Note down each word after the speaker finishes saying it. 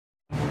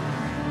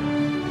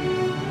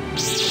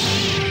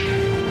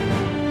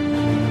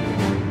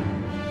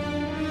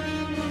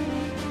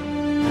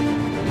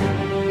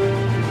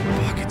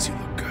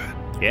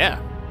Yeah.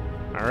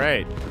 All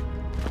right.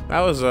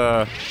 That was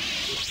a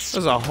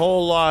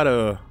whole lot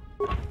of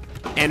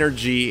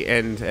energy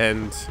and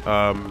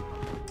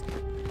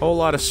whole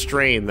lot of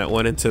strain that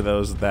went into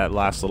that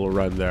last little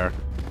run there.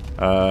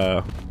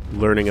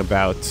 Learning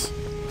about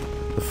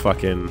the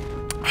fucking...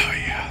 Oh,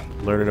 yeah.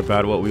 Learning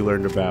about what we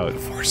learned about. The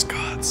Force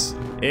gods.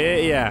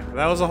 Yeah,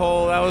 that was a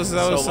whole... That was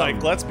So, something.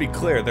 like, let's be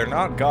clear. They're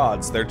not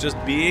gods. They're just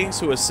beings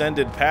who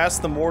ascended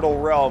past the mortal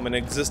realm and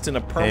exist in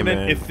a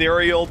permanent,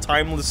 ethereal,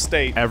 timeless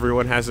state.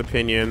 Everyone has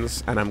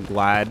opinions, and I'm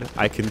glad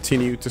I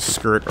continue to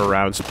skirt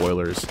around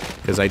spoilers,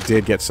 because I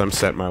did get some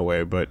sent my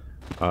way, but,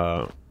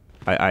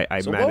 I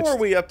So managed... what were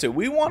we up to?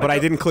 We wanted But I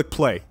didn't click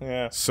play.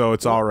 Yeah. So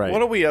it's all right.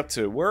 What are we up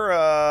to?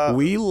 We're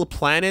We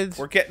planted...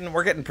 We're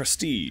getting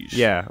prestige.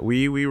 Yeah,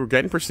 we were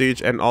getting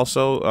prestige, and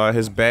also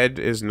his bed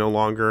is no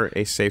longer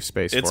a safe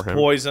space for him. It's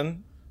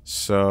poison.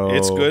 So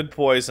It's good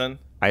poison.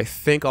 I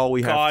think all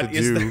we have to do...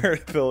 is there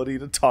an ability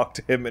to talk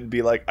to him and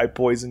be like, I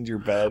poisoned your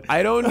bed?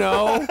 I don't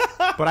know,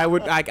 but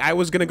I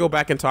was gonna go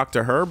back and talk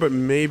to her, but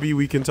maybe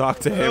we can talk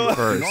to him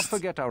first. Do not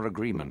forget our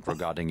agreement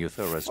regarding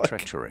Euthura's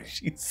treachery.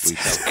 Jesus. We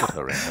shall put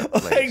her in her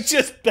place. Like,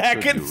 just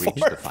back Should and you reach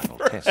forth the final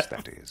test,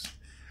 that is.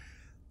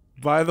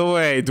 By the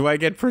way, do I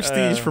get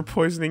prestige for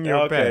poisoning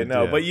your bed? Okay,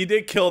 no, Yeah. but you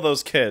did kill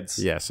those kids.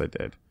 Yes, I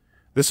did.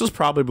 This was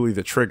probably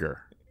the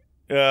trigger.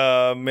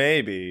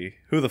 Maybe.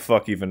 Who the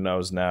fuck even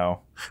knows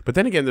now? But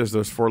then again, there's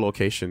those 4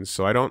 locations,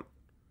 so I don't...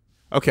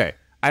 Okay,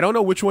 I don't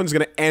know which one's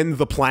gonna end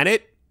the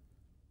planet.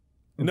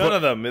 None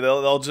of them.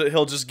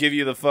 He'll just give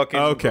you the fucking...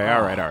 Okay,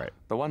 alright.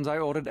 The ones I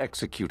ordered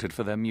executed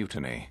for their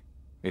mutiny.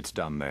 It's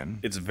done then.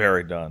 It's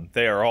very done.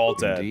 They are all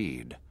dead.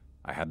 Indeed.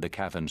 I had the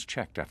caverns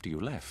checked after you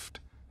left.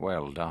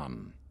 Well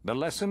done. The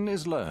lesson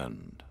is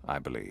learned, I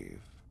believe.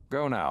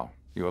 Go now.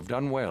 You have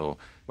done well,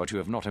 but you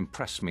have not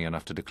impressed me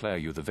enough to declare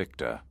you the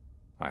victor.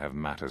 I have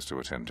matters to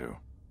attend to.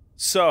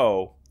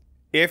 So,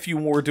 if you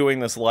were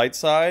doing this light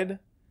side,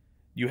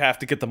 you have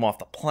to get them off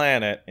the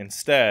planet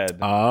instead.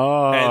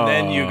 Oh. And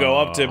then you go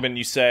up to him and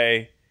you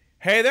say,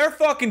 hey, they're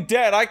fucking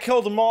dead. I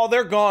killed them all.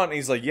 They're gone. And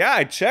he's like, yeah,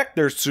 I checked.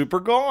 They're super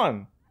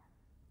gone.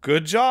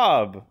 Good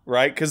job.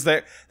 Right? Because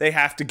they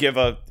have to give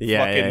a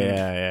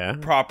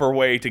fucking proper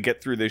way to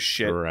get through this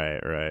shit.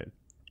 Right.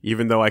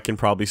 Even though I can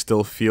probably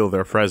still feel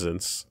their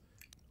presence,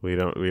 we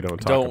don't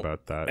talk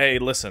about that. Hey,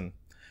 listen.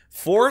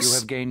 Force... You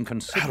have gained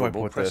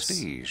considerable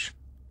prestige.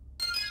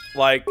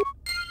 Like,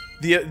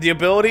 the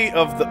ability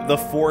of the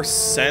Force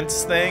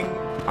sense thing...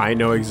 I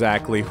know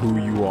exactly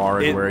who you are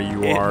and where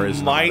you are.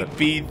 It might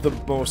be the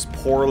most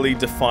poorly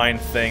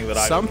defined thing that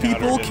I've Some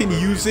people encountered in can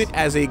use movies. it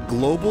as a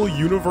global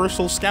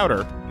universal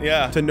scouter.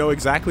 Yeah. To know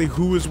exactly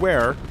who is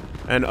where,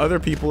 and other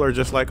people are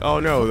just like,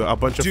 oh no, a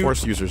bunch of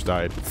Force users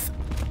died.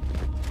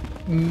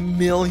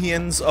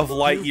 Millions of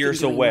light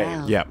years away.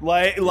 Well. Yeah.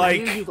 Like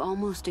You've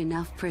almost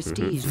enough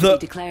prestige The- to be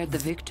declared the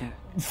victor.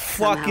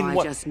 fucking Somehow I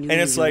what? just knew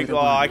And it's you like, were oh,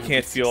 the one I who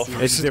can't would feel.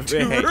 succeed. It's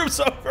different. Two rooms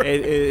over.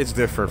 It's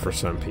different for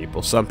some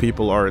people. Some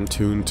people are in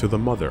tune to the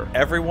mother.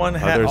 Everyone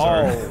had. Others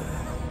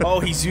are. Oh,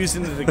 he's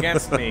using it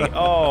against me.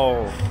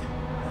 Oh.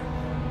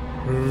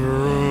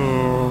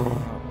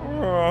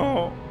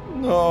 Oh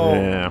no.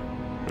 Yeah.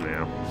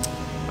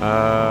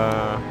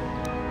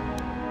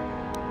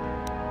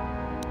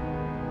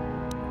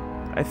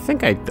 I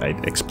think I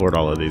explored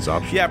all of these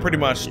options. Yeah, pretty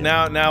much.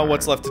 Now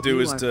what's left to do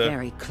You is are to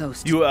very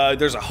close to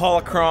there's a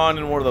holocron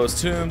in one of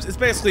those tombs. It's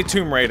basically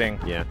tomb raiding.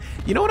 Yeah.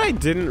 You know what I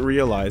didn't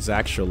realize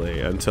actually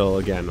until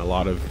again a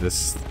lot of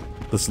this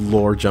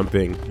lore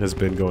jumping has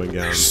been going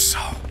down. So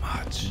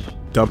much.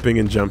 Dumping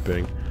and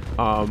jumping.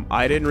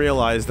 I didn't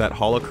realize that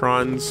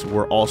holocrons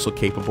were also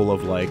capable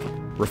of like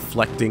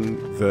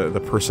reflecting the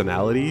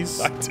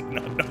personalities I did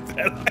not know that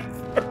either.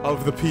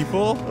 of the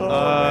people.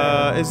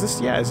 Is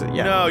this? Yeah. Is it?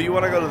 Yeah. No, you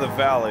want to go to the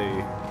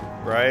valley,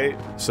 right?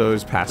 So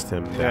it's past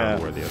him down Yeah.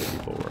 where the other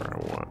people were. I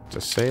want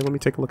to say. Let me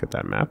take a look at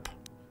that map.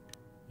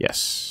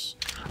 Yes.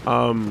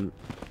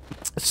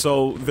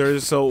 So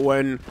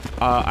when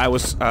I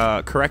was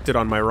corrected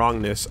on my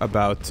wrongness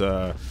about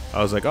I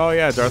was like, oh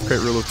yeah, Darth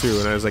Krayt Rule of 2,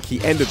 and I was like,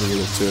 he ended the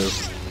Rule of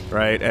 2,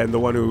 right? And the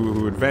one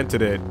who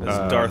invented it,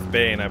 Darth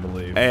Bane, I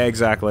believe.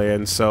 exactly.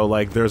 And so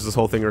like, there's this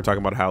whole thing we were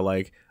talking about how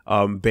like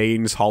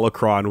Bane's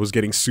holocron was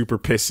getting super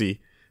pissy.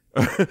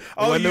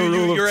 Oh,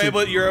 you're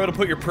able to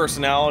put your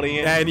personality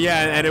in. And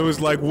yeah, and it was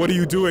like, what are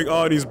you doing?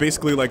 Oh, and he's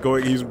basically like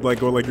going like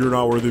you're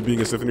not worthy of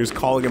being a Sith, and he was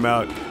calling him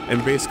out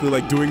and basically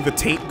like doing the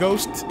taint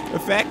ghost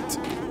effect.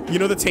 You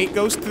know the taint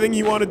ghost thing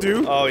you want to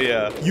do? Oh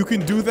yeah. You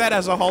can do that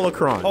as a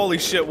holocron. Holy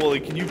shit, Wooly,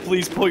 can you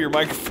please pull your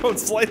microphone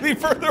slightly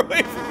further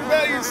away from your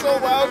mouth? You're so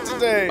loud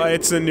today.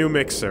 It's a new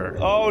mixer.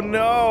 Oh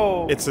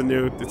no.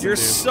 You're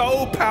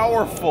so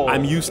powerful.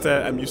 I'm used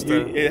to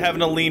You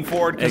having to lean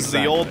forward because of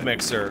the old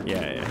mixer.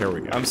 Yeah, here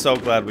we go. I'm so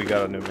glad we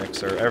got a new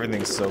mixer.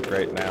 Everything's so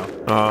great now.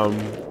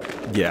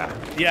 Yeah.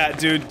 Yeah,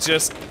 dude,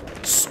 just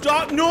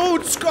stop. No,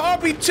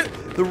 Scobby.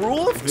 The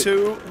rule of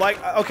two, like,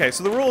 okay,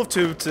 so the rule of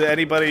two to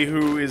anybody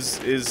who is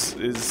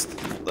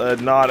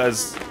not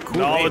as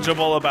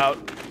knowledgeable about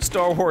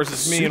Star Wars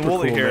as me and Super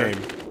Wooly cool here. name.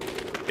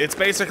 It's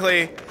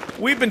basically,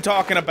 we've been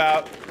talking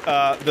about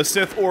the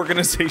Sith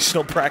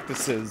organizational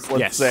practices,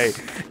 let's Yes. say,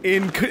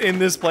 in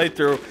this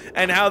playthrough,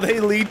 and how they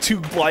lead to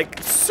like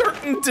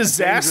certain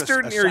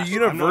disaster near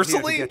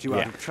universally.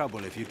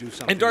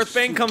 And Darth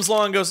Bane comes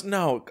along and goes,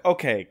 "No,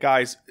 okay,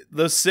 guys,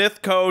 the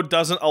Sith code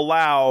doesn't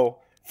allow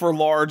for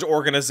large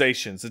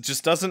organizations. It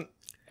just doesn't."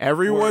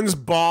 Everyone's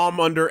bomb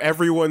under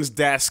everyone's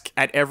desk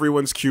at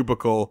everyone's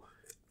cubicle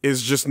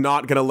is just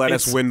not gonna let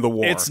us win the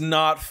war. It's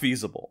not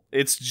feasible.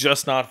 It's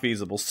just not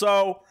feasible.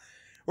 So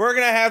we're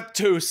gonna have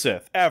 2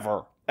 Sith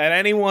ever at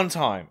any one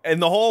time in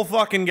the whole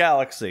fucking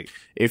galaxy.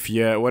 If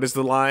you, what is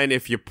the line?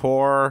 If you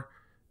pour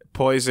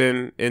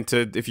poison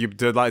into, if you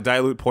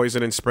dilute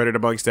poison and spread it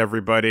amongst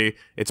everybody,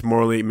 it's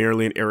merely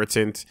an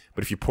irritant.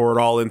 But if you pour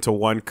it all into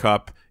one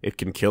cup, it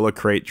can kill a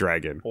crate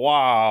dragon.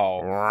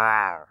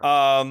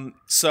 Wow.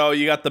 So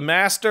you got the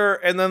master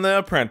and then the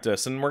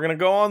apprentice, and we're gonna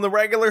go on the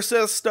regular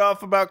Sith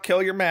stuff about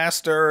kill your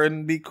master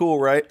and be cool,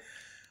 right?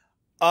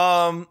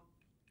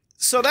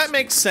 So that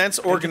makes sense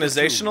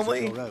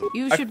organizationally.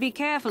 You should be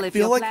careful if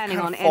Feel you're like planning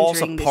it on kind of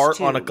falls entering apart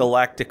this on a too.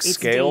 galactic It's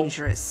scale.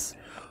 dangerous.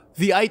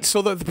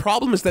 So the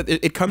problem is that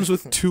it comes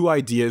with 2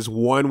 ideas,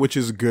 one which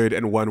is good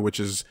and one which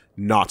is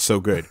not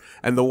so good.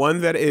 And the one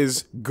that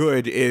is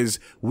good is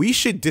we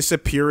should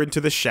disappear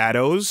into the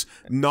shadows,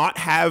 not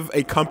have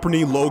a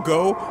company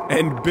logo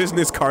and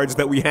business cards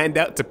that we hand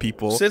out to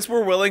people. Since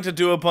we're willing to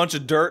do a bunch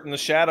of dirt in the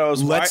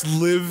shadows, Let's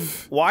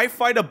live. why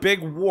fight a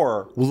big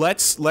war?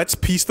 Let's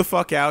piece the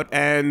fuck out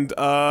and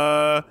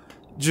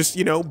just,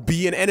 you know,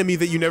 be an enemy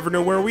that you never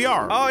know where we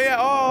are. Oh yeah,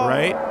 oh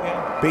Right?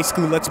 yeah.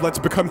 Basically, let's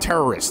become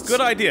terrorists.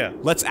 Good idea.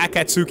 Let's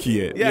Akatsuki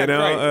it, Yeah, you know,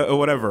 right. or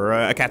whatever,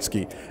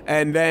 Akatsuki.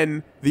 And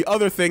then the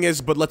other thing is,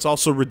 but let's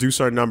also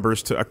reduce our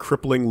numbers to a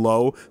crippling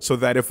low, so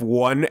that if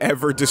one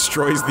ever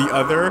destroys the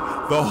other,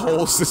 the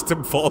whole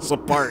system falls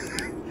apart.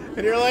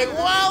 And you're like,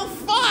 well,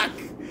 fuck!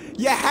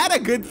 You had a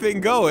good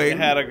thing going. You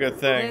had a good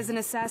thing. There's an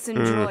assassin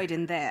droid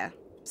in there,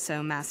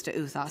 so Master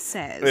Uthar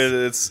says.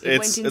 It's It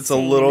went a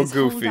insane little and is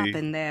holed goofy. up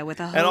in there with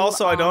a And whole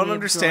also, I don't army of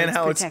understand droids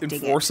how it's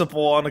protecting it.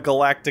 enforceable on a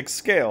galactic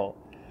scale.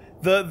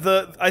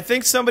 I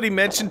think somebody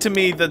mentioned to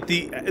me that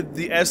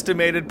the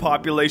estimated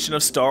population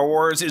of Star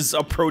Wars is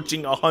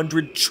approaching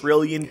 100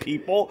 trillion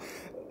people.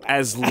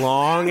 As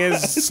long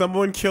as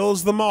someone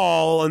kills them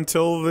all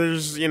until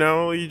there's, you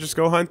know, you just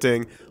go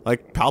hunting.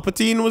 Like,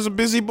 Palpatine was a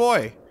busy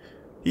boy.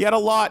 He had a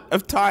lot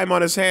of time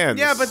on his hands.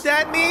 Yeah, but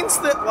that means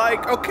that,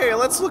 like, okay,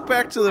 let's look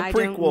back to the I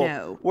don't prequel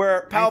know.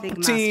 where I think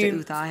Master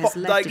Palpatine, Uthar has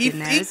left like, it he in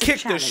there as a kicked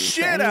the challenge for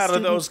shit any out of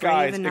student those brave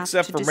guys, enough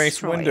except to for Mace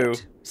destroy Windu.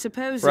 it.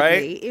 Supposedly,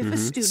 Right? if a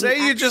student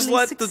Say you just actually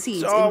let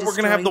succeeds the in we're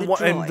gonna have the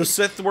destroying one and the droid,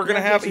 Sith we're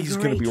gonna they'll have. get a He's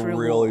gonna be great really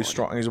reward.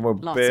 strong. He's a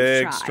Lots of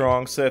big, tribe,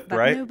 strong Sith, but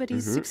right?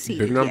 nobody's succeeded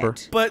Big number.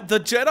 yet. But the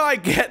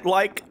Jedi get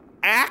like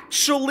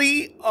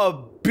actually a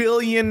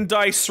billion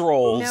dice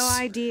rolls. No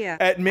idea.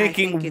 At I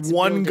making think it's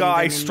one building guy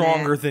them in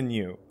stronger there. than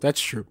you.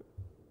 That's true.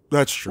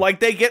 That's true. Like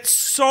they get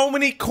so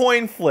many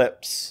coin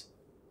flips,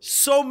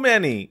 so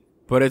many.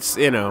 But it's,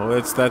 you know,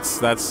 that's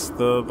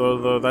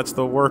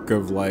the work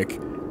of, like,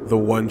 the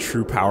one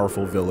true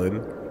powerful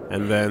villain,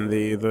 and then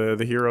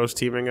the heroes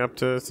teaming up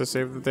to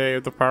save the day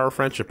of the power of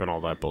friendship and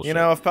all that bullshit. You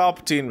know, if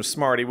Palpatine was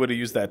smart, he would have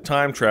used that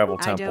time travel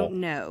I temple.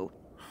 don't know.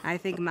 I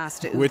think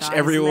Master Uthar Which has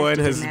everyone left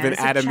it has in there been as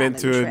a adamant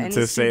challenge for any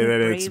to say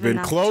student that it's brave been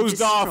enough to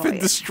closed off destroy and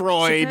it.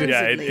 destroyed. Yeah,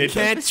 Supposedly, it if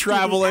can't the student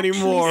travel actually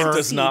anymore. It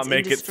does not succeeds in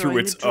make it through destroying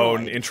its the own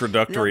droid,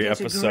 introductory they'll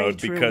get a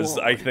episode great because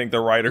I reward. think the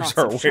writers Lots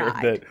are of aware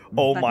tribe, that,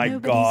 oh but my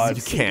nobody's god,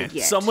 succeeded can't.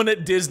 yet. someone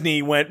at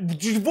Disney went,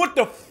 what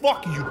the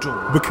fuck are you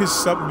doing?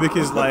 Because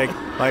like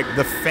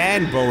the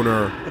fan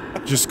boner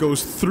just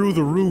goes through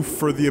the roof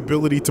for the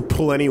ability to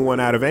pull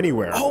anyone out of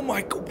anywhere. Oh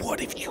my god,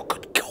 what if you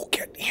could go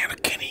get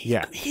Anakin?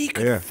 He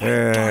could Yeah. fight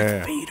Yeah.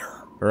 Darth Vader.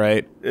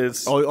 Right?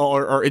 It's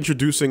Or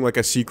introducing like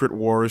a Secret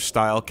Wars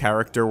style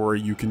character where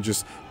you can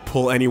just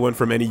pull anyone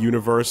from any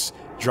universe,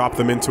 drop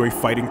them into a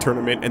fighting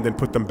tournament, and then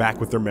put them back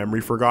with their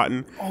memory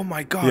forgotten. oh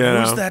my god, You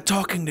who's know? that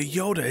talking to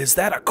Yoda? Is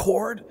that a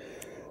cord?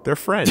 They're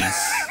friends.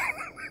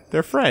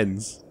 They're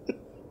friends.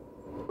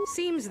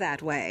 Seems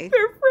that way.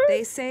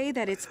 They say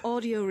that its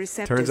audio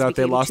receptors Turns out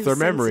they became lost too their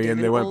memory sensitive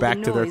and they went all back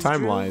the to their noise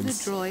drove timelines.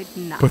 the droid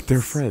nuts. But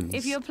they're friends.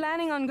 If you're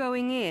planning on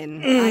going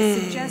in, I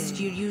suggest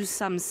you use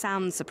some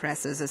sound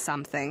suppressors or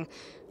something,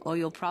 or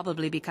you'll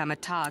probably become a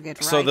target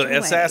right So the away.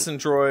 assassin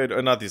droid,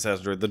 or not the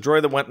assassin droid, the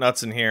droid that went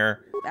nuts in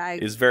here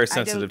is very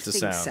sensitive to I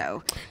don't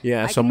sound. think so.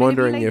 Yeah, I so I'm can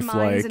wondering manipulate if,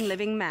 minds like, and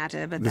living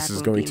matter, but this that is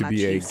won't going to much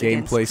be a use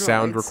against gameplay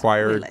sound droids,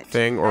 required will it?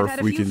 thing, or I've if had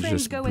a we few can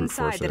friends just go brute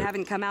inside force that it.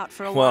 haven't come out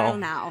for a Well, while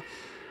now.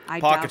 I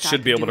Pocket doubt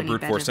should I be could able do to any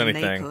brute force better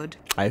than they anything. could.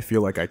 I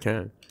feel like I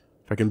can.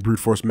 If I can brute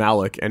force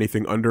Malik,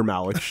 anything under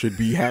Malik should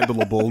be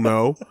handleable,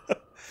 no?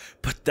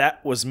 But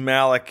that was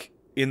Malik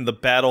in the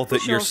battle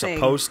that Sure you're thing.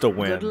 supposed to Good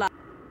win. luck.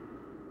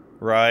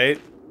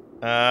 Right?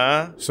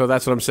 So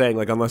that's what I'm saying,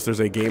 like, unless there's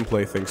a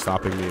gameplay thing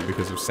stopping me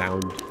because of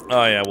sound.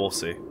 Oh yeah, we'll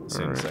see. We'll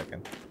see in a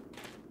second.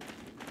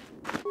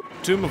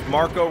 Tomb of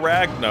Marco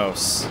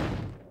Ragnos.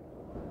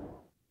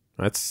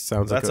 That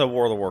sounds That's like a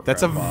World of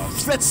Warcraft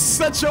boss. That's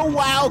such a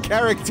WoW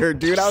character,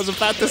 dude. I was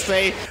about to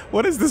say,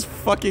 what is this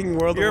fucking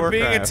World of Warcraft?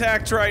 You're being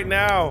attacked right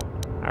now.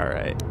 All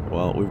right.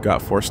 Well, we've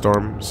got Force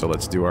Storm, so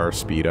let's do our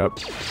speed up,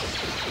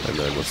 and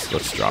then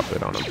let's drop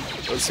it on him.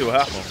 Let's see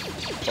what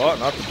happens. Oh,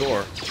 not the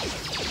door.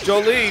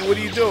 Jolie, what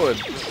are you doing?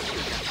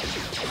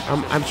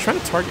 I'm trying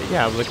to target.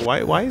 Yeah, I was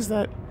like, why is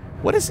that?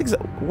 What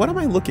am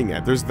I looking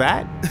at? There's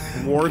that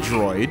war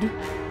droid,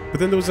 but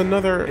then there was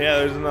another. Yeah,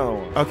 there's another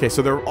one. Okay,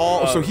 so they're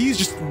all. So he's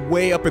just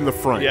way up in the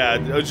front. Yeah,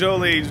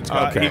 Jolie.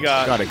 Okay.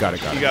 Got it.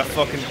 He got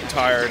fucking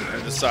tired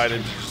and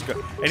decided to just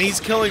go. And he's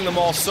killing them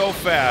all so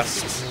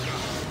fast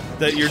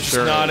that you're just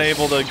not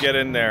able to get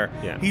in there.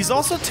 Yeah. He's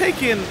also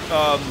taken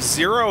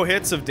 0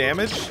 hits of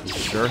damage.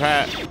 Sure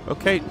hat.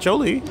 Okay,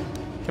 Jolie,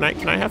 can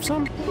I have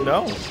some?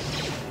 No.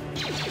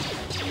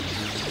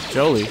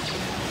 Jolie.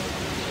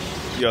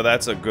 Yo,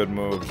 that's a good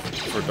move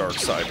for dark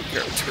side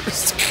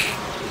characters.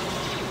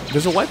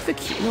 Does it wipe the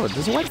Q? No,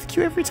 does it wipe the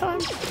Q every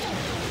time?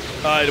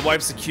 It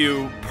wipes the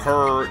Q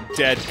per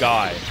dead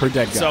guy. Per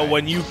dead guy. So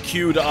when you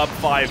queued up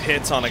 5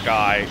 hits on a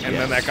guy, and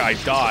then that guy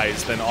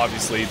dies, then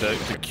obviously the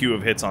queue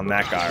of hits on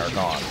that guy are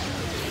gone.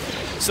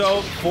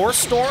 So Force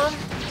Storm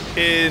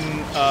in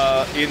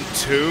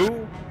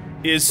 2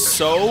 is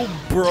so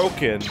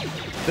broken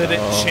that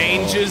it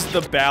changes the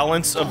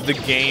balance of the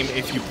game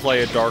if you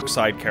play a dark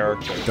side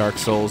character. Dark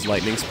Souls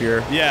Lightning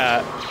Spear.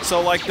 Yeah.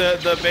 So like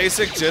the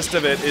basic gist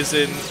of it is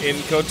in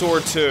KOTOR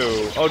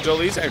 2. Oh,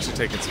 Jolie's actually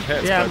taking some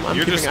hits. Yeah, but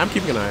I'm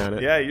keeping an eye on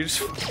it. Yeah, you're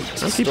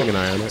just. I'm keeping an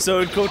eye on it. So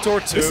in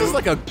KOTOR 2, this is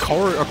like a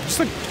corridor, just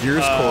a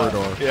Gears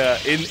corridor. Yeah.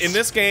 In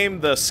this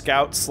game, the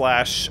Scout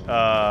slash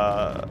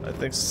I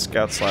think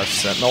Scout slash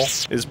Sentinel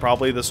is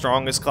probably the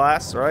strongest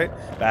class, right?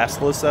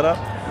 Basilisk setup.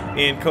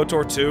 In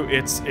KOTOR 2,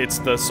 it's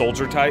the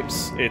soldier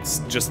types. It's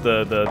just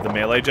the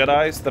melee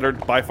Jedis that are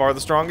by far the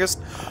strongest,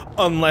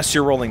 unless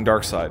you're rolling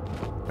dark side.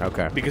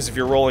 Okay. Because if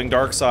you're rolling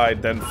dark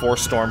side, then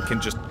Force Storm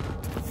can just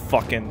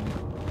fucking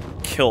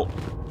kill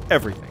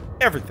everything.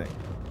 Everything.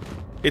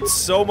 It's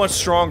so much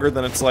stronger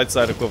than its light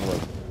side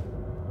equivalent.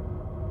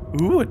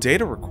 Ooh, a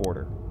data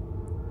recorder.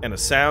 And a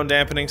sound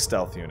dampening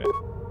stealth unit.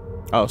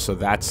 Oh, so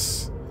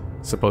that's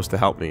supposed to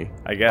help me.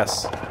 I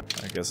guess.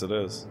 I guess it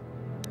is.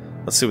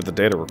 Let's see what the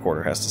data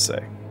recorder has to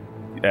say.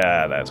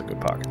 Yeah, that's a good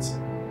pockets.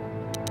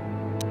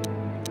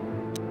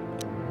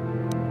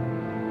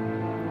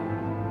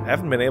 I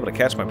haven't been able to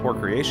catch my poor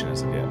creation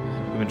as of yet.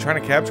 We've been trying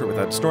to capture it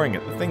without destroying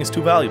it. The thing is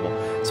too valuable.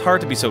 It's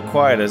hard to be so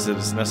quiet as it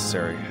is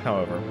necessary,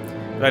 however.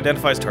 It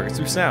identifies targets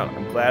through sound.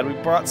 I'm glad we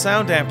brought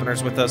sound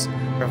dampeners with us,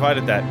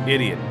 provided that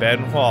idiot Ben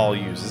Hall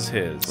uses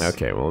his.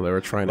 Okay, well, they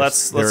were trying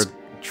to...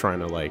 trying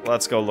to, like...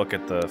 Let's go look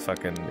at the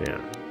fucking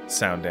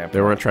sound dampener.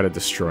 They weren't trying to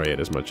destroy it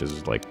as much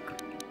as, like,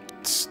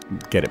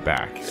 get it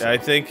back. So. I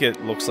think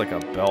it looks like a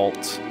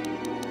belt.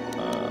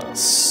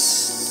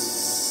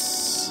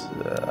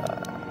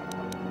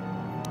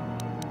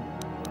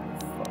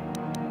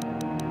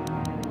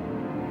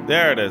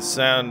 There it is.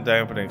 Sound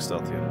dampening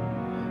stealth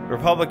unit.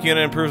 Republic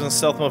unit improves on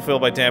stealth mode field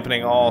by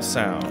dampening all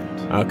sound.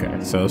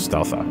 Okay, so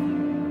stealth up.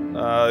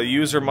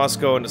 User must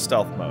go into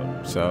stealth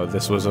mode. So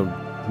this was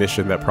a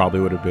mission that probably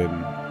would have been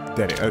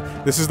dead.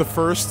 This is the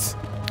first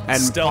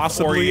and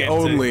possibly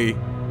only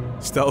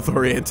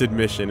stealth-oriented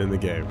mission in the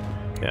game.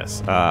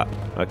 Yes.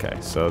 Okay,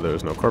 so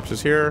there's no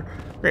corpses here.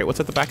 Great, what's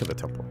at the back of the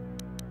temple?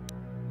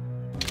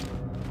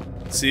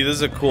 See, this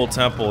is a cool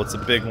temple. It's a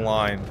big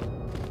line.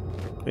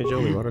 Hey,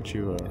 Joey, why don't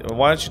you...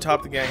 Why don't you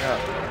top the gang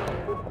up?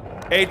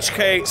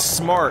 HK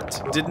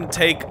Smart didn't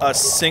take a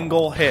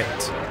single hit.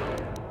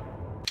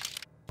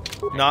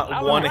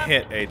 Not one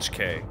hit,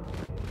 HK.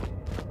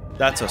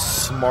 That's a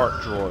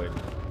smart droid.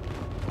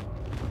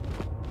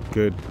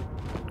 Good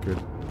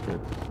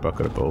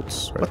bucket of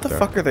bolts right What the there.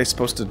 fuck are they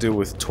supposed to do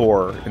with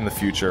Tor in the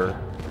future?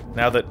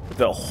 Now that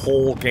the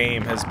whole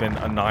game has been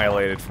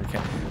annihilated from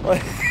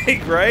like,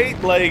 right?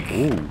 Like...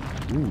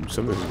 Ooh,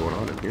 something's going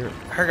on in here.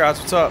 Hey guys,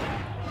 what's up?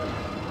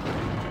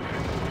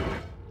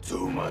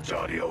 Too much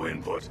audio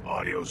input.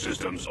 Audio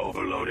systems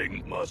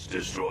overloading. Must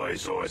destroy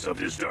source of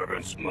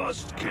disturbance.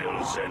 Must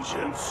kill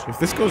sentience. If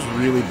this goes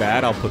really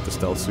bad, I'll put the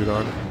stealth suit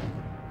on.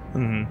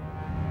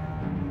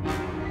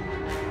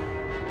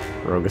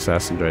 Rogue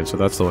Assassin joined, so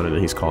that's the one, and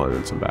he's calling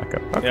in some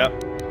backup. Okay.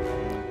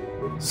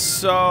 Yep.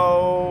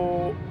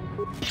 So...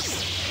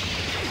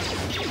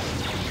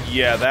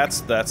 yeah,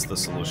 that's the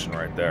solution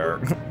right there.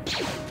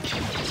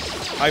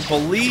 I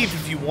believe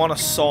if you want to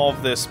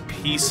solve this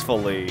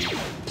peacefully...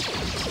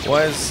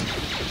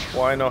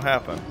 Why no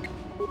happen?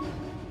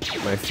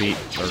 My feet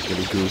are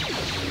gonna goop.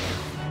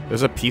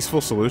 There's a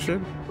peaceful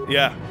solution?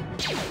 Yeah.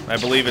 I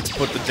believe it's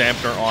put the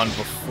dampener on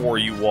before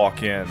you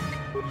walk in.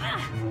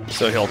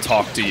 So he'll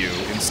talk to you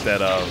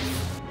instead of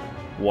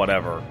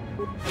whatever.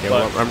 Yeah,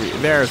 well,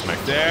 there's my...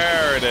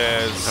 There it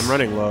is. I'm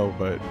running low,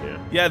 but yeah.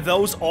 Yeah,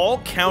 those all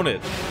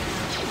counted.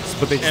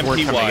 But they just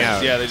weren't coming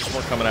out. Yeah, they just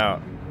weren't coming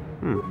out.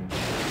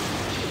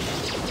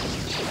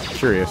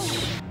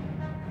 Curious.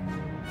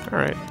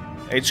 Alright.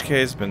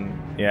 HK's been...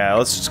 yeah,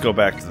 let's just go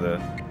back to the...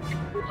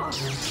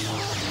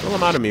 Well,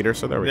 I'm out of meter,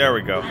 so there we go. There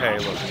we go. Hey,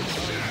 look.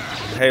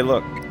 Hey,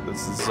 look,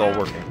 this is all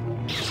working.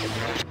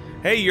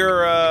 Hey,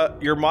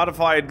 your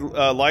modified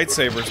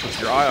lightsabers with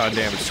your ion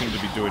damage seem to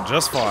be doing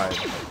just fine.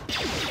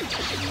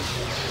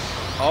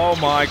 Oh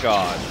my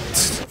god.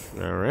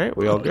 All right,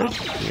 we all good?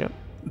 Yep.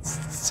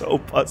 So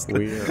busted.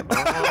 We are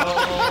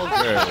all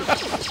good.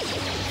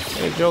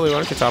 Hey, Jolie, why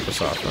don't you top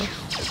us off, huh?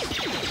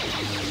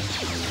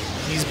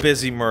 He's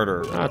busy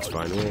murder. That's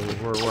fine.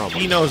 We're almost.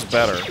 He knows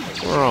better.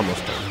 We're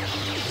almost done.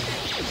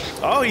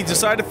 Oh, he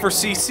decided for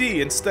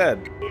CC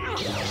instead.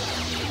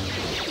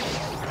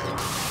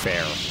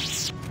 Fair.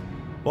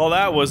 Well,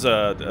 that was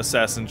a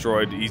assassin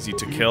droid easy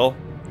to kill.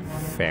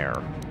 Fair.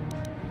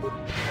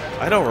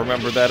 I don't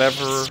remember that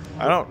ever.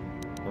 I don't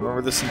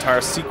remember this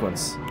entire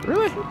sequence.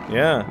 Really?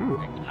 Yeah.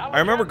 I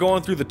remember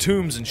going through the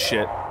tombs and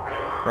shit,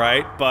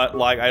 right? But,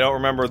 like, I don't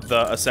remember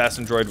the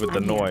assassin droid with the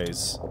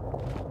noise.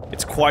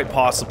 It's quite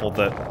possible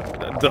that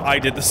I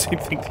did the same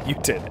thing that you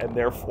did, and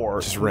therefore...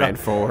 Just ran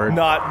forward.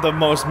 Not the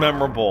most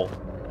memorable.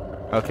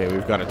 Okay,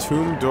 we've got a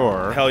tomb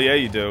door. Hell yeah,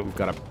 you do. We've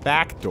got a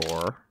back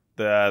door.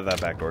 That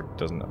back door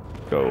doesn't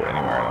go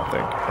anywhere, I don't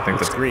think. I think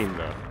It's that's green,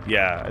 though.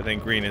 Yeah, I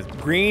think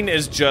green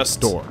is just...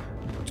 Door.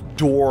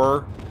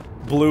 Door.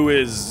 Blue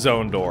is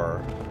zone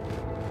door.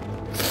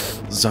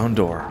 Zone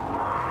door.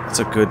 That's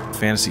a good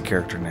fantasy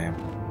character name.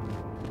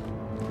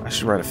 I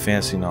should write a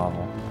fantasy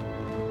novel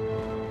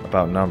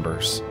about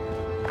numbers.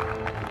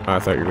 I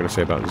thought you were gonna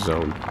say about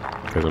zone,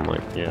 because I'm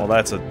like, yeah. Well,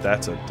 that's a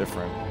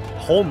different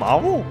whole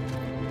novel.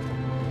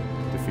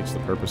 Defeats the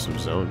purpose of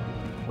zone.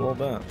 Well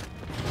done.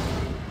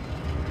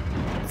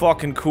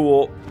 Fucking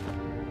cool.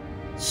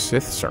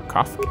 Sith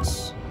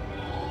sarcophagus.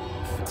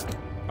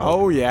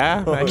 Oh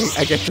yeah,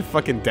 I get to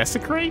fucking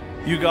desecrate.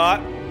 You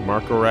got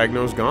Marco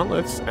Ragnos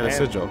gauntlets and a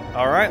sigil.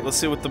 All right, let's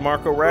see what the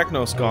Marco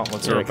Ragnos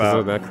gauntlets are Yeah, 'cause about.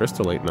 of that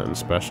crystal ain't nothing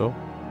special.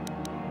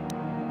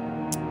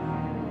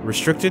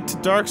 Restricted to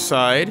dark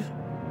side.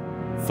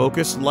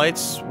 Focused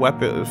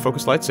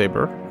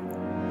lightsaber.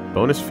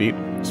 Bonus feat.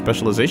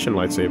 Specialization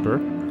lightsaber.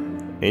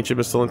 Ancient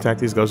but still intact,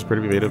 these gloves are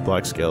pretty made of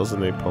black scales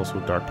and they pulse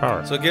with dark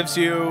power. So it gives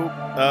you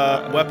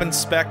weapon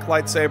spec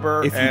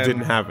lightsaber. If you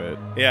didn't have it.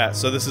 Yeah,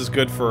 so this is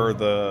good for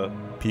the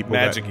People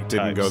magic-y that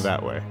didn't go types.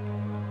 that way.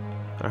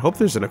 I hope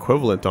there's an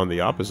equivalent on the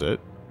opposite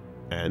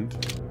end.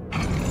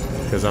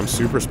 Because I'm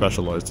super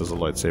specialized as a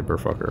lightsaber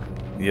fucker.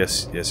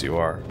 Yes, you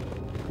are.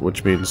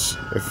 Which means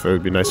if it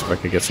would be nice if I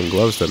could get some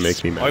gloves that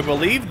make me mad. I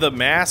believe the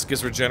mask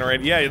is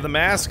regenerating. Yeah, the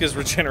mask is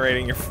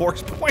regenerating your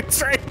force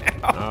points right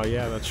now. Oh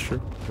yeah, that's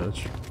true. That's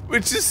true.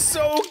 Which is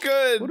so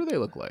good. What do they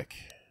look like?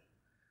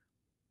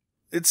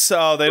 It's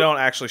they don't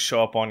actually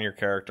show up on your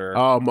character.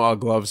 Oh, my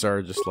gloves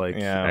are just like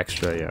Yeah.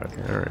 extra. Yeah.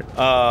 Okay. All right.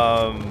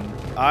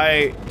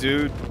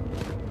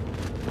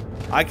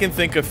 I can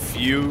think of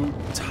few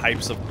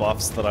types of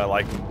buffs that I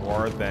like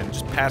more than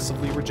just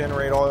passively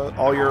regenerate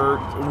all your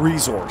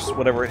resource,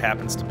 whatever it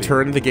happens to be.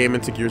 Turn the game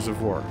into Gears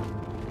of War.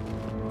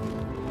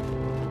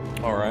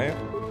 All right.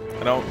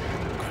 I don't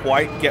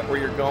quite get where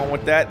you're going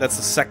with that. That's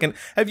the second.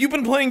 Have you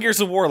been playing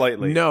Gears of War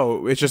lately?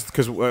 No, it's just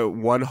because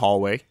one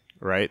hallway.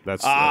 Right,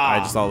 that's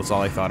that's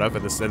all I thought of,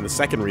 and the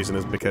second reason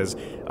is because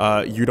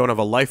you don't have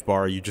a life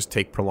bar, you just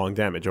take prolonged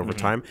damage over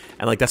time,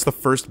 and like that's the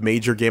first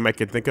major game I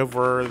could think of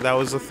where that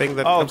was a thing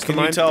that comes to mind.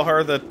 Can you tell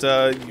her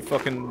that you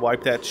fucking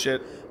wiped that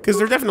shit? Because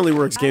there definitely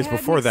were games heard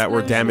before an that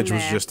where explosion damage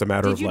was there. just a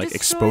matter Did of you like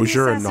destroy the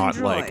exposure and not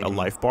assassin like a droid?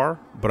 life bar.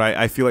 But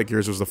I feel like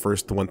yours was the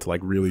first one to like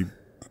really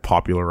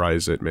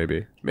popularize it.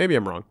 Maybe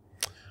I'm wrong.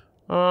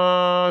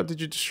 Did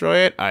you destroy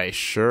it? I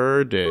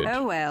sure did.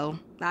 Oh well,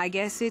 I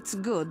guess it's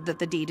good that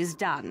the deed is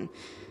done.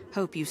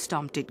 Hope you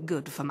stomped it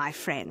good for my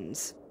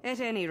friends. At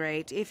any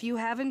rate, if you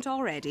haven't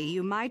already,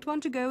 you might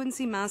want to go and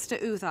see Master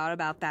Uthar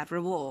about that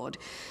reward.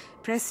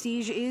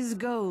 Prestige is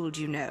gold,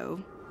 you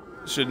know.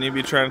 Shouldn't you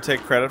be trying to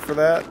take credit for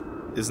that?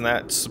 Isn't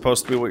that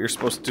supposed to be what you're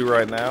supposed to do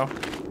right now?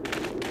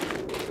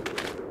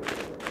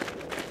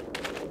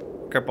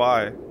 Okay,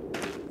 bye.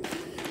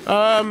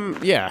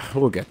 Yeah,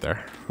 we'll get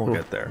there. We'll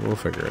get there. We'll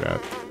figure it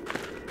out.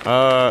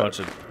 Bunch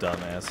of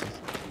dumbasses.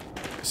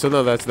 So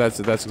no, that's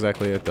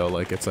exactly it though.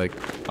 Like it's like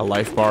a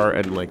life bar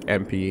and like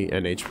MP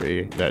and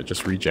HP that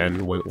just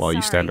regen while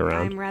you stand Sorry,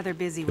 around. I'm rather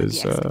busy with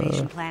the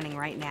excavation planning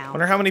right now.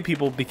 Wonder how many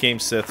people became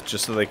Sith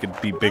just so they could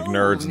be big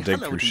nerds and dig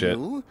hello through to shit.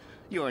 You.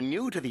 You're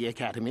new to the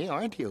academy,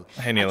 aren't you?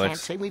 Hey, I can't Neelix.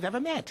 say we've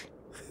ever met.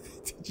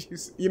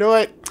 You know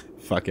what?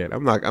 Fuck it.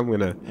 I'm not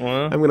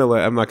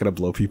gonna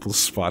blow people's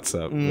spots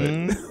up.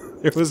 But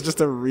it was just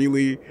a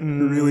really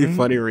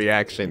funny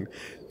reaction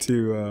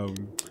to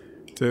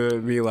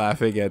me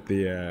laughing at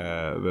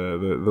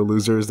the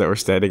losers that were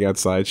standing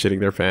outside shitting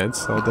their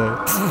pants all day.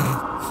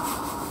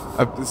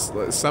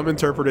 Some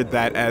interpreted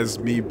that as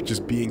me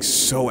just being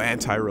so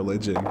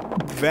anti-religion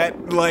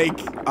that like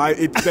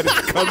that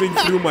it's coming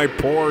through my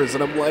pores,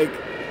 and I'm like,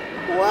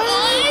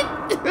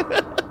 what?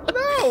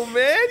 No,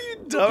 man, you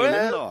Galen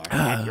dumbass. Lore,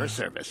 at your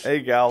service. Hey,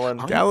 Galen.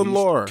 Aren't Galen these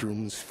Lore.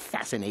 tombs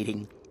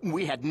fascinating?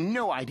 We had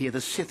no idea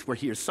the Sith were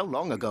here so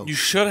long ago. You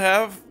should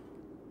have.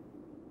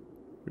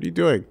 What are you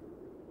doing?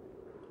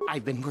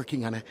 I've been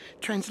working on a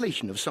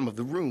translation of some of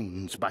the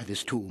runes by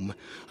this tomb.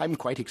 I'm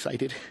quite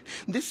excited.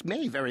 This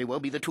may very well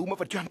be the tomb of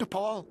Ajanta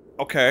Paul.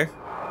 Okay.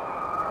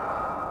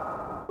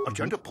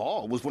 Ajanta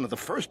Paul was one of the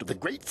first of the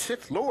great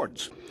Sith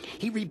Lords.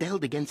 He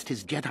rebelled against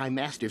his Jedi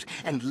masters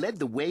and led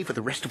the way for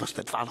the rest of us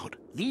that followed.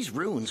 These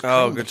runes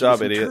claim good that job,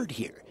 he was idiot. interred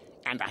here,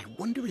 and I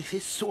wonder if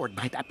his sword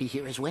might not be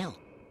here as well.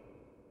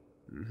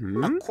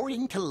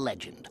 According to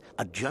legend,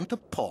 Ajanta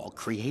Paul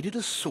created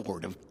a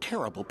sword of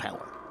terrible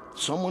power.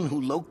 Someone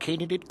who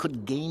located it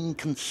could gain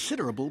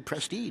considerable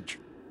prestige.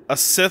 A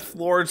Sith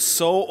Lord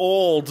so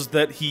old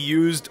that he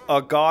used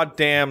a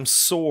goddamn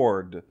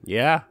sword.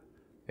 Yeah.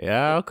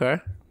 Yeah, okay.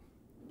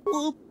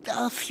 Well,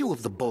 a few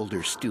of the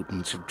bolder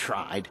students have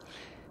tried.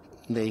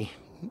 They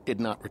did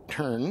not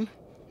return.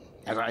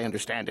 As I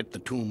understand it, the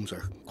tombs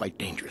are quite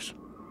dangerous.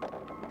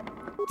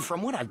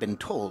 From what I've been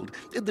told,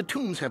 the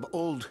tombs have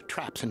old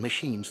traps and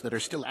machines that are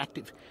still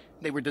active.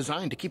 They were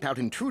designed to keep out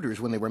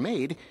intruders when they were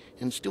made,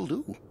 and still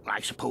do.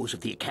 I suppose if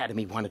the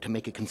Academy wanted to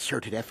make a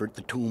concerted effort,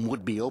 the tomb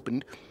would be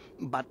opened.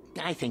 But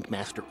I think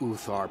Master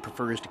Uthar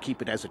prefers to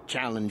keep it as a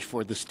challenge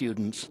for the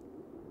students.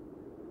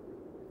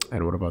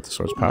 And what about the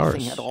sword's powers?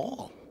 Nothing at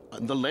all.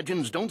 The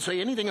legends don't say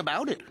anything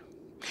about it.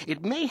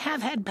 It may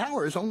have had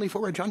powers only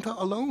for Ajanta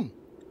alone.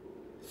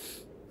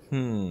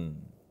 No.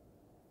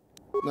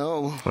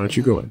 Why don't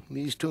you go in?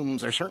 These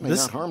tombs are certainly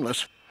not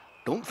harmless.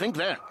 Don't think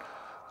that.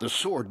 The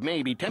sword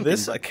may be tempting.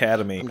 This but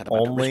academy I'm not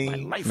about to risk my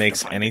only life to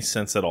makes find any it.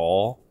 sense at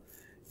all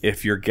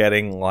if you're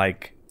getting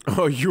like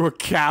Oh, you a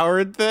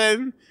coward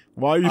then?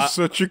 Why are you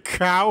such a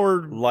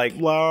coward, like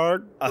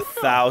Lark?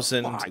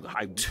 1,000, Well, I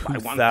want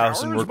 2,000 power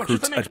as much as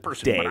recruits the next a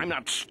person, day, but I'm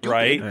not stupid.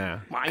 right? Yeah.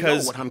 I know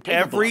Because what I'm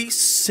capable every of.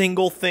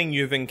 single thing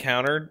you've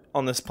encountered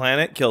on this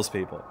planet kills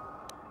people.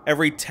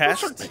 Every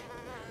test, certainly.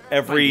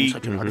 every Fighting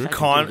such an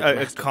artifact would do that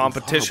Master Uthar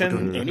competition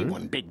would earn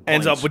anyone big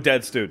ends up points. with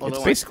dead students. Although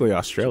It's I basically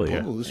Australia.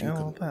 suppose you Yeah,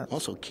 I'll could bet.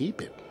 also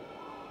keep it.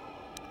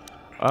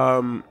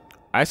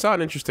 I saw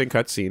an interesting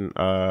cutscene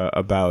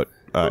about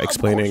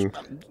explaining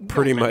course,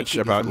 pretty don't let me much keep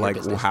you about from your like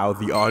business. how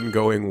the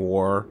ongoing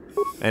war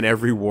and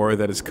every war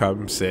that has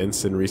come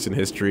since in recent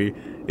history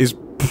is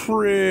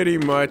pretty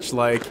much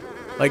like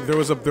there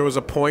was a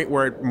point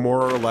where it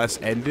more or less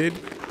ended,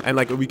 and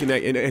like we can.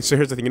 And so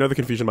here's the thing, you know the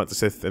confusion about the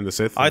Sith and the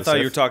Sith. And I the thought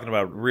you were Sith? talking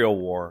about real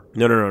war.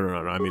 No.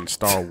 I mean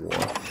Star War.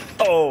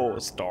 Oh,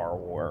 Star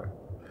War.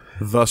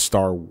 The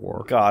Star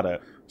War. Got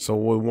it. So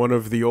one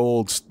of the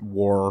old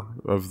war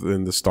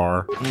in the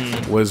Star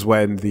was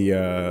when the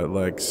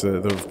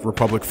the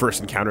Republic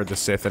first encountered the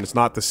Sith, and it's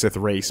not the Sith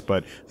race,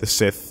 but the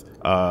Sith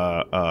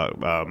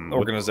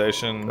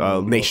Organization.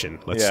 nation,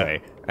 let's Yeah.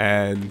 say,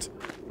 and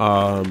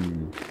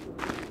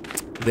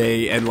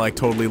they like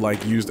totally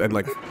like used and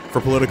like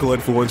for political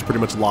influence, pretty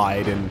much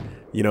lied and.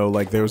 You know,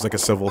 like there was like a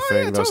civil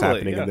thing yeah, that was totally,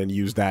 happening, yeah. and then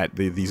used that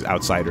these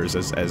outsiders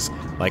as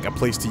like a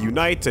place to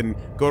unite and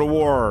go to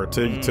war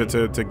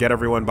to get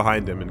everyone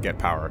behind him and get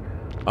power.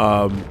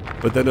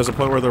 But then there's a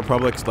point where the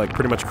Republic's like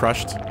pretty much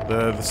crushed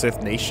the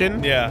Sith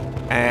nation. Yeah.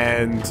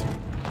 And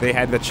they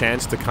had the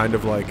chance to kind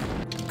of like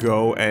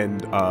go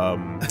and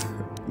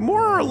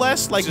more or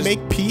less like Just-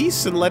 make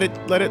peace and let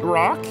it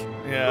rock.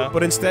 Yeah.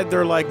 But instead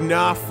they're like,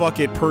 nah, fuck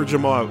it, purge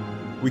him out.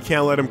 We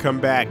can't let him come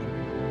back.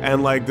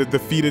 And like the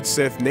defeated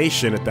Sith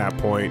nation at that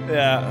point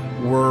Yeah.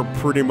 were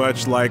pretty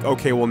much like,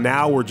 okay, well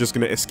now we're just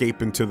gonna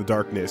escape into the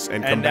darkness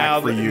and come And now,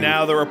 back for you.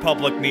 now the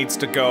Republic needs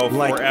to go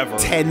like forever.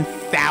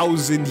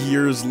 10,000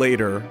 years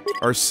later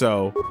or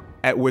so.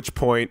 At which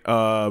point,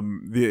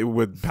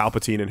 with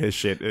Palpatine and his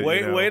shit.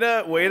 Way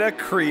to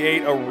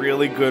create a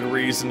really good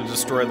reason to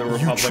destroy the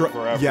Republic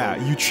forever. Yeah,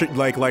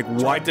 like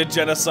Tried what? to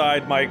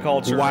genocide my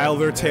culture. While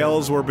their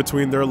tails were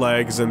between their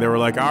legs, and they were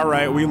like, "All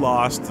right, we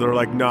lost." They're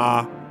like,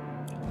 "Nah,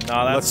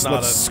 No, that's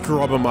let's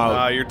scrub them out.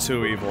 Nah, you're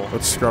too evil.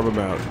 Let's scrub them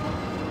out."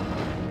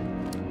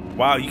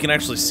 Wow, you can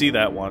actually see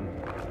that one.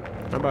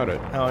 How about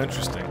it? How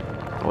interesting.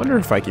 I wonder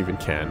if I even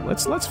can.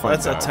 Let's find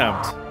Let's out.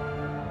 attempt.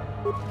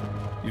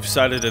 You've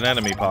sighted an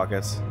enemy,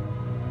 Pockets.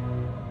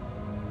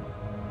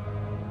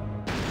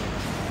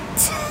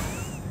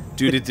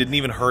 Dude, it didn't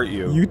even hurt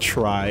you. You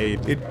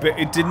tried. It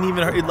didn't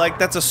even hurt. Like,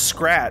 that's a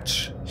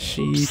scratch.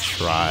 She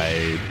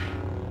tried.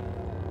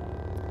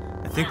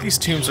 I think these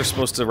tombs are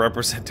supposed to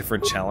represent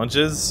different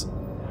challenges,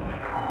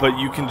 but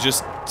you can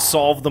just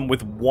solve them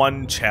with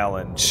one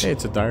challenge. Hey,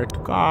 it's a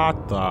direct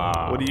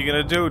kata. What are you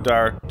gonna do,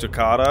 Dark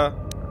Takata?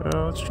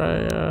 Let's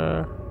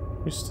try.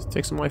 Just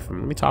take some life from.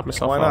 Let me top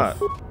myself Why off.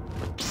 not?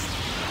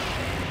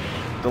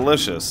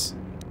 Delicious.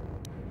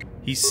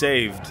 He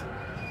saved.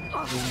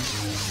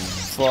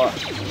 Fuck.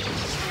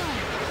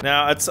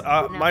 Now, it's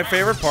my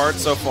favorite part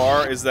so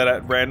far is that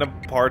at random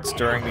parts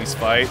during these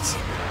fights,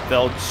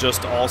 they'll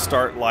just all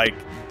start like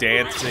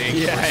dancing.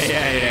 Yeah.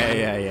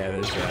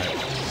 There's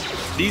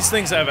that. These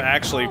things have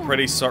actually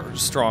pretty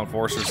strong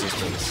force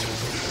resistance.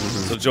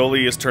 So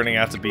Jolie is turning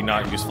out to be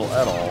not useful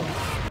at all.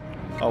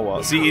 Oh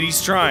well. See,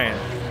 he's trying.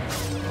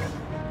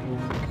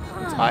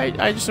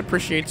 I just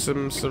appreciate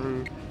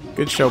some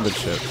good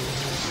showmanship.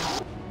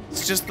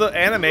 It's just the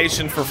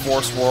animation for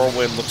Force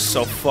Whirlwind looks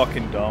so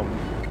fucking dumb.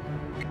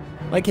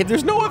 Like,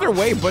 there's no other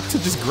way but to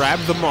just grab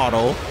the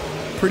model,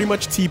 pretty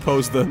much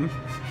T-pose them,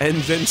 and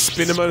then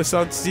spin them on its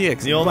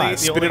Z-axis.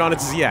 Spin it on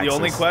its Z-axis. The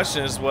only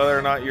question is whether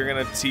or not you're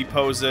gonna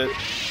T-pose it.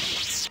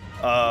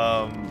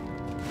 I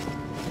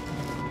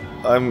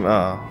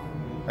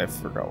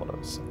forgot what it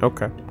was.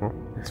 Okay, well,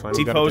 that's fine.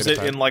 T-pose it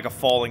in like a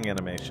falling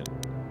animation,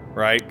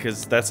 right?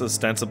 Because that's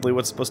ostensibly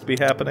what's supposed to be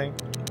happening.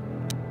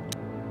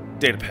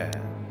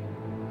 Datapad.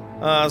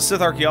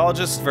 Sith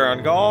archaeologist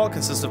Varan Gall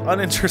consists of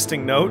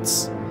uninteresting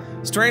notes.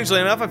 Strangely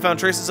enough, I found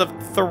traces of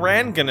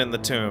Thurangan in the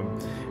tomb.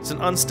 It's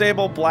an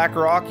unstable black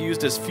rock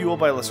used as fuel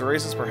by lesser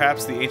races.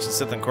 Perhaps the ancient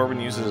Sith and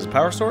Corbin used it as a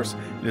power source.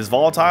 It is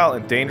volatile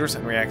and dangerous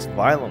and reacts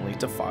violently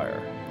to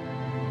fire.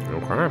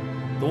 Okay.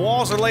 The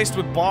walls are laced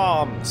with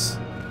bombs.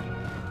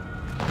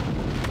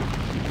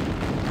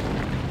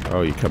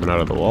 Oh, you coming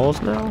out of the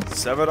walls now?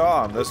 Severed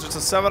arm. There's just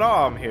a severed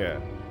arm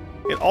here.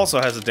 It also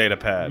has a data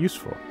pad.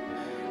 Useful.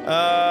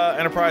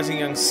 Enterprising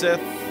young Sith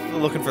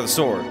looking for the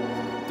sword.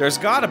 There's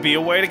gotta be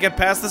a way to get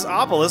past this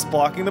obelisk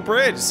blocking the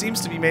bridge. It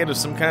seems to be made of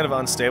some kind of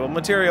unstable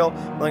material.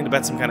 Willing to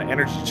bet some kind of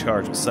energy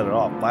charge will set it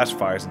off. Blast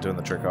fire isn't doing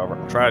the trick over.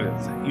 I'll try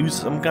to use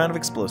some kind of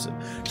explosive.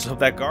 Just hope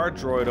that guard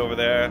droid over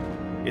there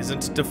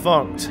isn't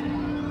defunct.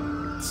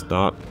 It's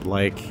not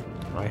like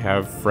I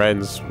have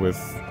friends with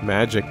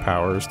magic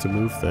powers to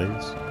move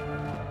things.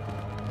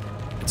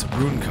 It's a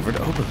rune-covered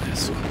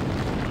obelisk.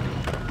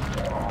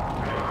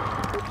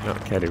 No, I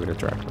can't even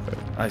interact with it.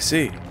 I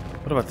see.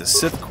 What about the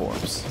Sith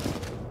corpse?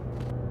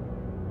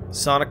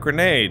 Sonic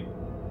grenade.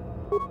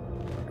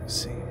 Let's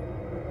see.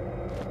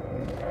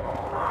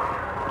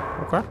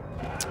 Okay.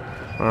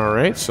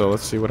 Alright, so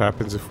let's see what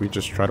happens if we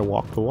just try to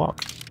walk the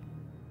walk.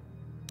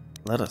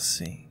 Let us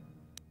see.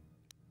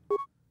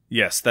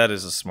 Yes, that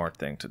is a smart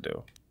thing to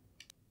do.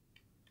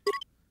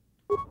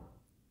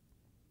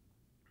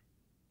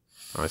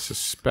 I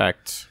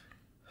suspect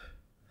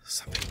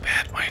something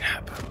bad might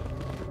happen.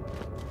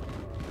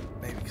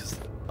 Maybe because...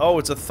 Oh,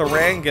 it's a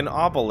Thurangan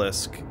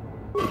obelisk.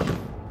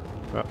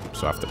 Oh,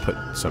 so I have to put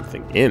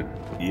something in.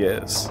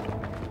 Yes.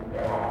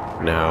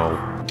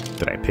 Now,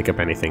 did I pick up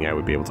anything I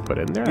would be able to put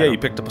in there? Yeah, you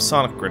picked up a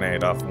sonic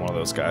grenade off one of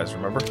those guys,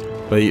 remember?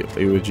 But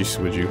would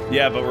you?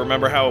 Yeah, but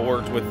remember how it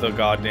worked with the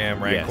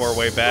goddamn Rancor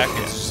way back?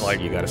 It's just like...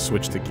 You gotta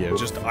switch to give.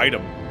 Just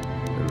item.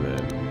 And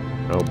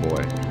then... Oh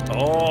boy.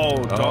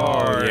 Oh,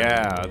 darn. Oh,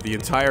 yeah. The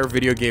entire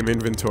video game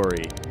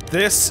inventory.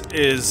 This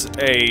is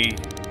a...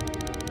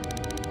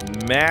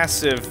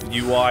 massive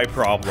UI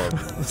problem.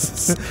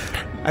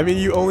 I mean,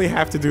 you only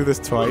have to do this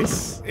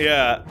twice.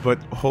 Yeah.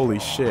 But holy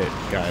shit,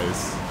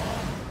 guys.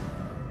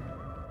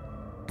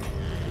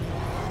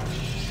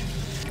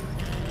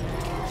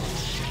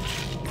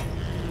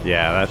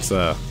 Yeah,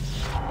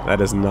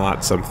 that is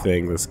not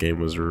something this game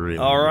was really...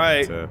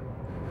 Alright.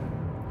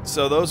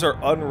 So those are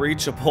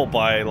unreachable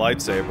by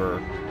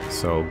lightsaber.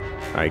 So,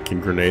 I can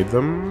grenade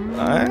them?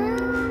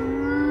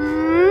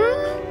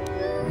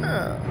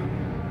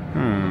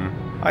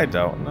 I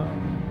don't know.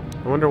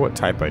 I wonder what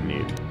type I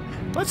need.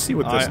 Let's see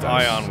what this does.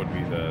 Ion would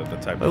be the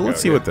type of...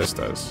 Let's see what this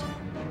does.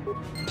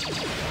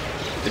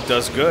 It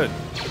does good.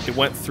 It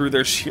went through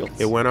their shields.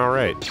 It went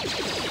alright.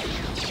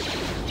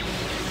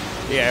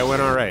 Yeah, it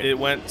went alright. It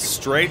went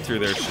straight through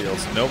their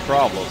shields, no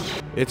problem.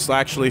 It's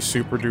actually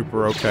super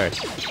duper okay.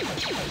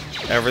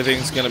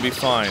 Everything's gonna be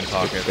fine,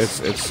 Pockets.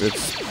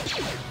 It's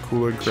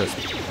cool and crisp.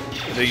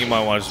 I think you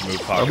might want to just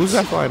move Pockets. Oh, who's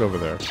that flying over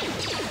there?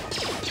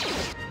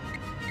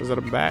 Is that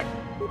a bat?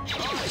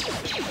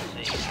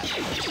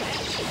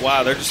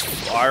 Wow, they're just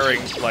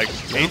firing, like,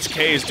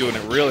 HK is doing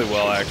it really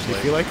well, actually.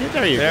 You feel like it?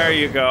 There you go. There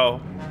you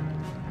go.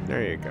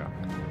 There you go.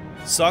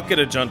 Suck it,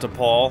 Ajunta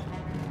Paul.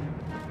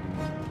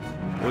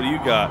 What do you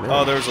got? Yeah.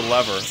 Oh, there's a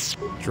lever.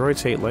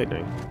 Droids hate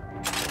lightning.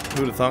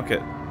 Who'd have thunk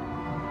it?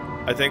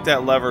 I think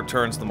that lever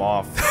turns them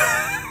off.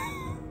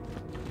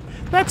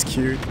 That's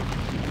cute.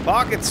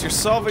 Pockets, you're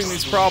solving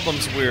these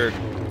problems weird.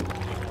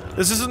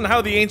 This isn't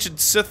how the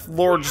ancient Sith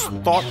Lords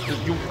thought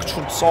that you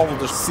should solve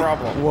this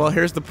problem. Well,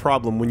 here's the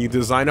problem. When you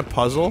design a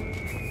puzzle,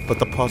 but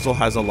the puzzle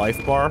has a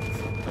life bar...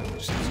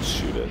 Just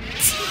shoot it.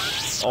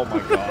 Oh my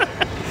god.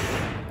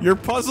 Your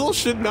puzzle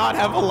should not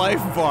have a life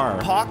bar.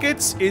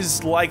 Pockets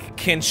is like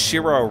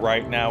Kenshiro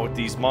right now with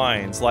these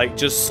mines. Like,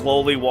 just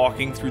slowly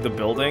walking through the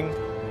building.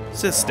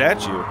 It's a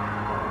statue.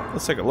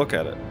 Let's take a look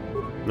at it.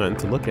 Nothing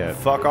to look at.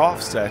 Fuck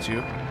off,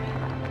 statue.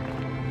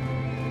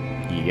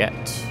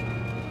 Yet.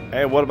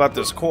 Hey, what about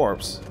this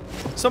corpse?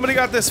 Somebody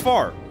got this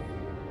far.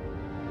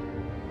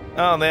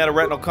 Oh, and they had a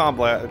retinal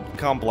comblat.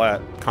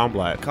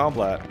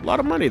 A lot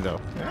of money, though.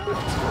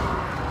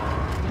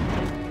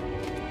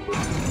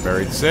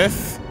 Buried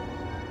Sith.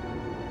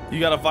 You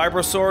got a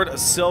vibro sword, a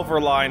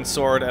silver line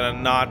sword, and a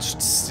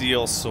notched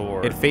steel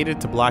sword. It faded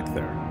to black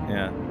there.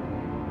 Yeah.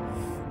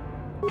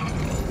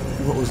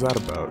 What was that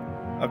about?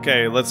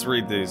 Okay, let's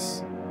read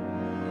these.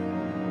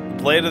 The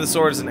blade of the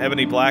sword is an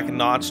ebony black and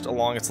notched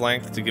along its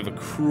length to give a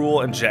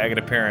cruel and jagged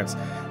appearance.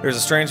 There's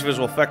a strange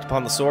visual effect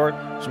upon the sword,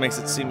 which makes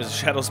it seem as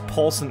shadows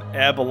pulse and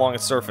ebb along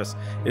its surface.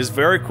 It is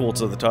very cool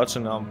to the touch,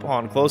 and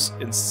upon close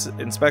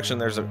inspection,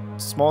 there's a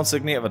small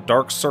insignia of a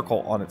dark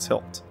circle on its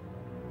hilt.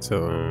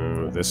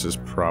 So this is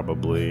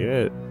probably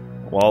it.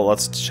 Well,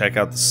 let's check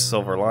out the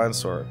silver line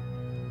sword.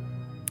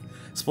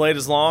 This blade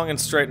is long and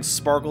straight and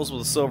sparkles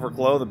with a silver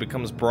glow that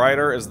becomes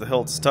brighter as the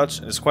hilt is touched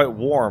and is quite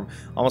warm.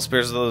 Almost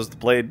appears as though the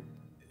blade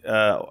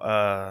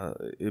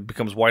it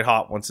becomes white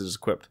hot once it is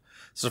equipped.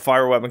 So a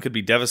fire weapon could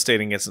be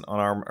devastating against an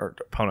unarmed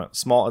opponent.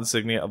 Small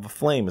insignia of a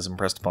flame is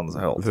impressed upon the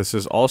hilt. This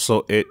is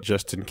also it,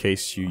 just in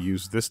case you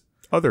use this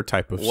other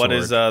type of sword. What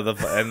is and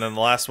then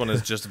the last one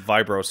is just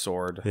vibro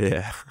sword.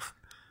 Yeah.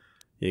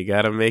 You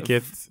gotta make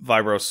it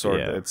vibro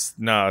sword. Yeah. It's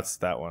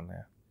that one.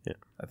 Yeah.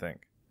 I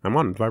think I'm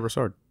on vibro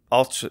sword.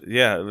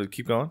 Yeah,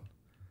 keep going.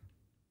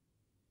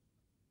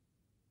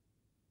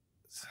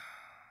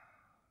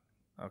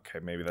 Okay,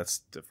 maybe that's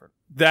different.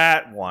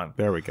 That one.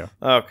 There we go.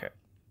 Okay.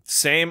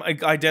 Same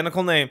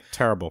identical name.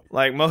 Terrible.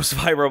 Like most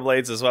vibro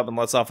blades, this weapon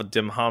lets off a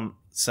dim hum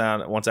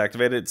sound once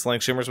activated. Its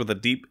length shimmers with a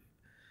deep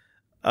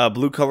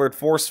blue-colored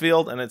force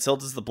field, and its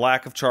hilt is the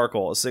black of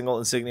charcoal. A single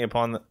insignia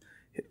upon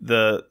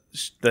the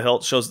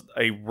hilt shows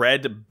a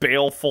red,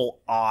 baleful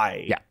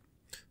eye. Yeah.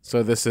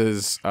 So this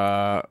is,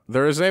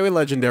 there is a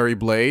legendary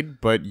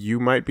blade, but you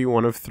might be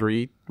one of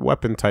 3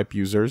 weapon type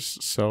users,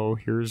 so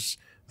here's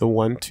the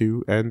 1,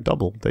 2, and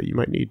double that you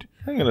might need.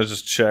 I'm gonna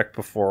just check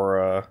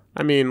before,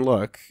 I mean,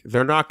 look,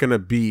 they're not gonna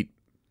beat,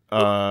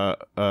 4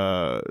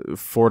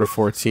 to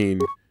 14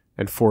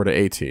 and 4 to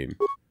 18.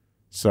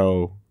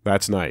 So,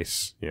 that's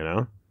nice, you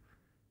know?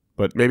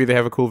 But maybe they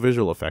have a cool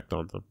visual effect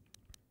on them.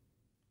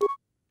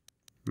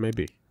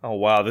 Maybe. Oh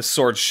wow, this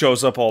sword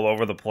shows up all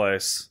over the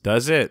place.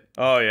 Does it?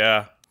 Oh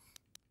yeah.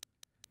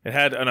 It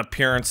had an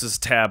appearances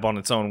tab on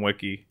its own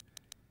wiki.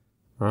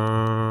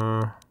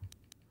 Alright.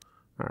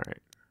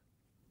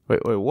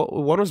 Wait, what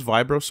one was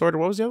Vibro Sword,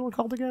 and what was the other one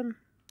called again?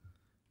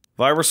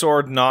 Vibro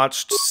Sword,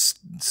 Notched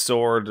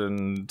Sword,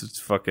 and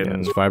fucking... Yeah,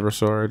 it's Vibro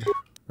Sword,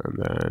 and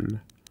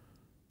then...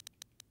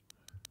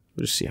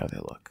 We'll just see how they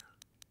look.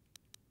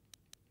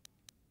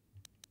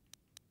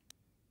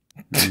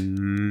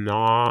 N?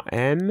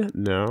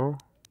 No.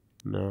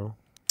 No.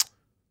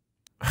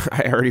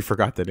 I already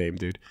forgot the name,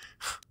 dude.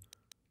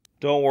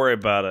 Don't worry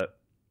about it.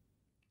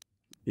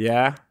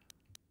 Yeah?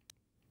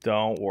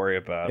 Don't worry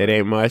about it. It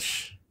ain't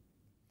much.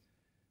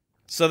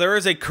 So there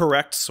is a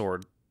correct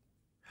sword.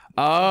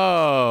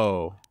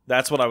 Oh.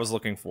 That's what I was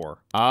looking for.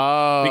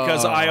 Oh.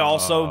 Because I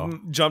also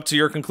jumped to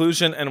your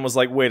conclusion and was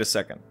like, wait a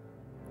second.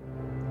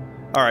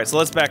 Alright, so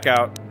let's back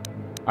out.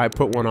 I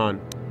put one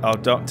on. Oh,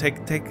 don't take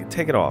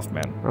it off,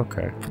 man.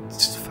 Okay.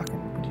 Just fucking,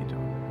 what are you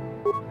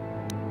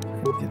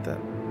doing? Fucking get that.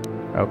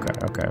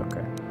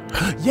 Okay.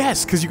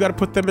 Yes, because you got to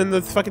put them in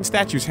the fucking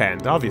statue's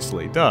hand,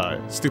 obviously.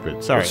 Duh.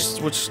 Stupid. Sorry.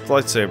 Which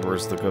lightsaber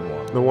is the good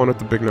one? The one with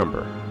the big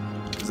number.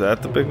 Is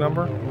that the big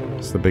number?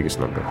 It's the biggest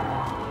number.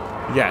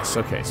 Yes,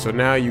 okay. So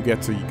now you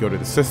get to go to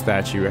the Sith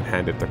statue and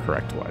hand it the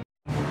correct one.